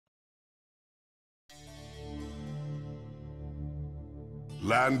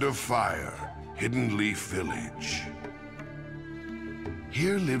Land of Fire, Hidden Leaf Village.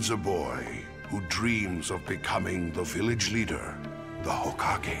 Here lives a boy who dreams of becoming the village leader, the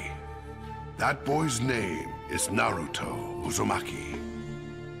Hokage. That boy's name is Naruto Uzumaki.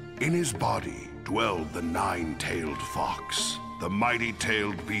 In his body dwelled the nine-tailed fox, the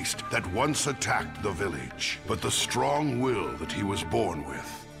mighty-tailed beast that once attacked the village. But the strong will that he was born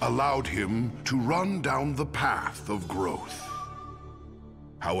with allowed him to run down the path of growth.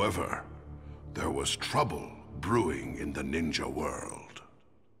 However, there was trouble brewing in the ninja world.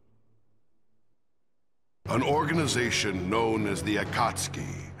 An organization known as the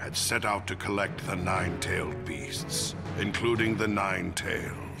Akatsuki had set out to collect the nine-tailed beasts, including the Nine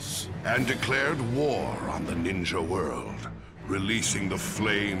Tails, and declared war on the ninja world, releasing the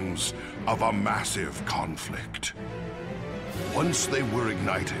flames of a massive conflict. Once they were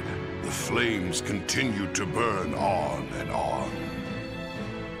ignited, the flames continued to burn on and on.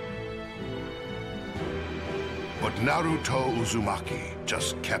 But Naruto Uzumaki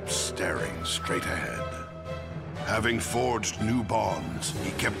just kept staring straight ahead. Having forged new bonds,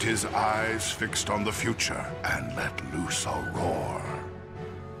 he kept his eyes fixed on the future and let loose a roar.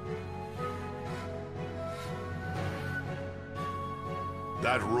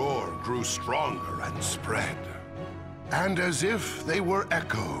 That roar grew stronger and spread. And as if they were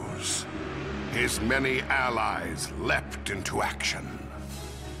echoes, his many allies leapt into action.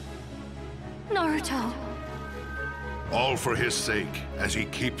 Naruto. All for his sake, as he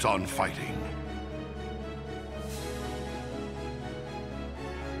keeps on fighting.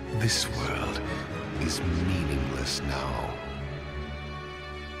 This world is meaningless now.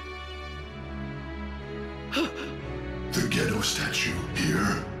 The Gedo statue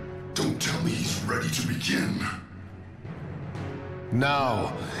here? Don't tell me he's ready to begin.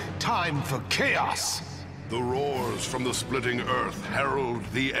 Now, time for chaos! The roars from the splitting earth herald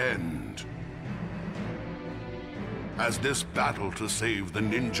the end. As this battle to save the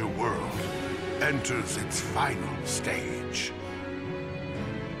ninja world enters its final stage.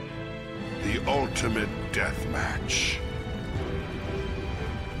 The ultimate death match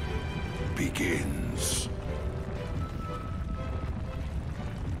begins.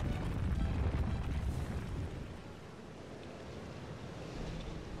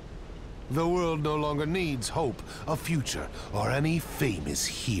 The world no longer needs hope, a future, or any famous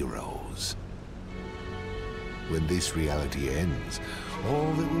heroes. When this reality ends,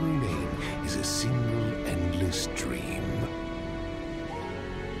 all that will remain is a single endless dream.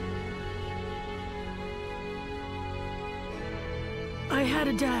 I had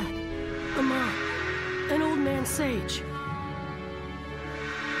a dad, a mom, an old man sage.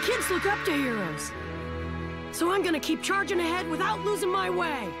 Kids look up to heroes. So I'm gonna keep charging ahead without losing my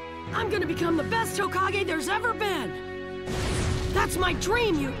way. I'm gonna become the best Hokage there's ever been. That's my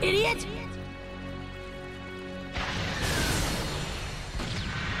dream, you idiot!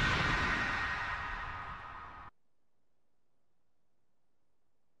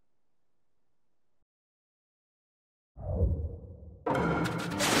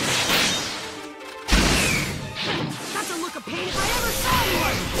 That's a look of pain if I ever saw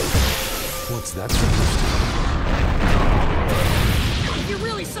one! What's that supposed to be? If you're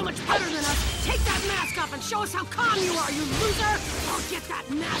really so much better than us, take that mask off and show us how calm you are, you loser! I'll get that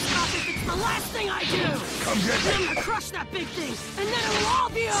mask off if it's the last thing I do! Come get me! I'm gonna crush that big thing, and then it'll all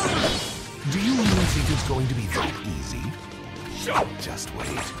be over! Do you really think it's going to be that easy? Just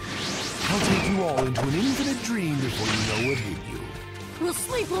wait. I'll take you all into an infinite dream before you know what hit you. We'll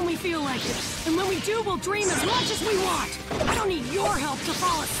sleep when we feel like it, and when we do, we'll dream as much as we want! I don't need your help to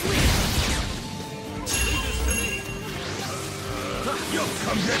fall asleep! Yo,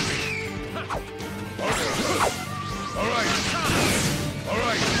 come get me! Alright!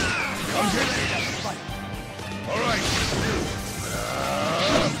 Alright! Come get me! Alright!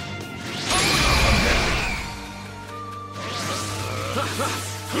 Come get me!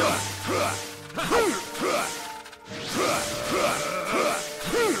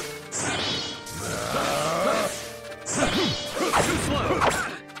 Too slow!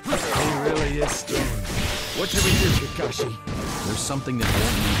 He really is stoned. What should we do, Kakashi? There's something that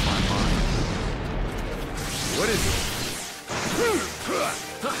won't leave my mind. What is it?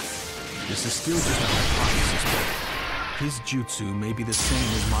 This is still just a hypothesis, but his jutsu may be the same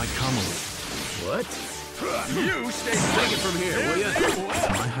as my Kamaru. What? You stay take it from here, will ya? If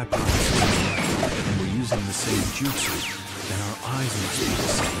my hypothesis is right, and we're using the same jutsu, then our eyes must be the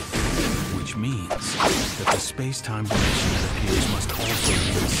same. Which means that the space-time dimension that appears must also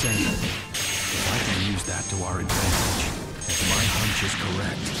be the same. If I can use that to our advantage, if my hunch is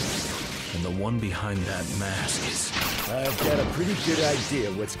correct, And the one behind that mask is... I've got a pretty good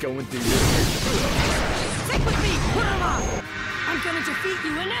idea what's going through your head. Stick with me, Kurama! I'm gonna defeat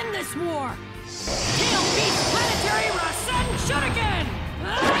you and end this war! Tail Beast Planetary Rasen Shuriken!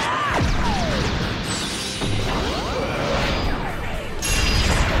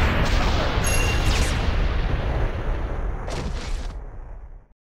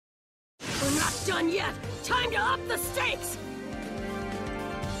 We're not done yet! Time to up the stakes!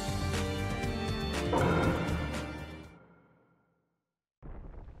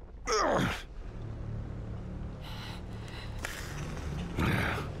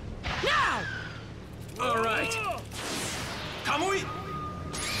 Now! All right. Kamui!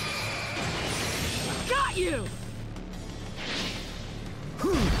 Got you!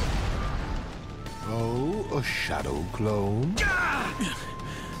 Oh, a shadow clone?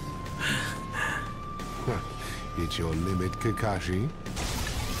 It's your limit, Kakashi.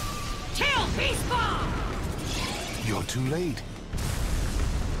 Tail Beast Bomb! You're too late.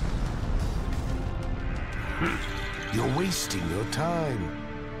 You're wasting your time.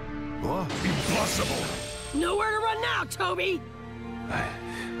 What? Impossible! Nowhere to run now, Toby!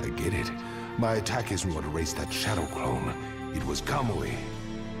 I get it. My attack isn't what erased that shadow clone. It was Kamui.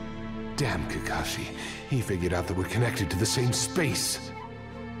 Damn Kakashi. He figured out that we're connected to the same space.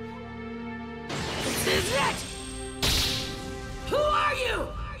 This is it! Who are you?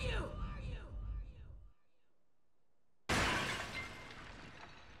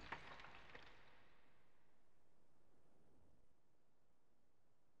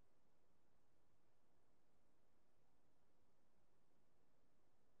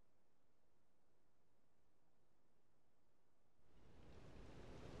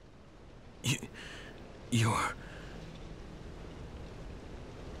 You're...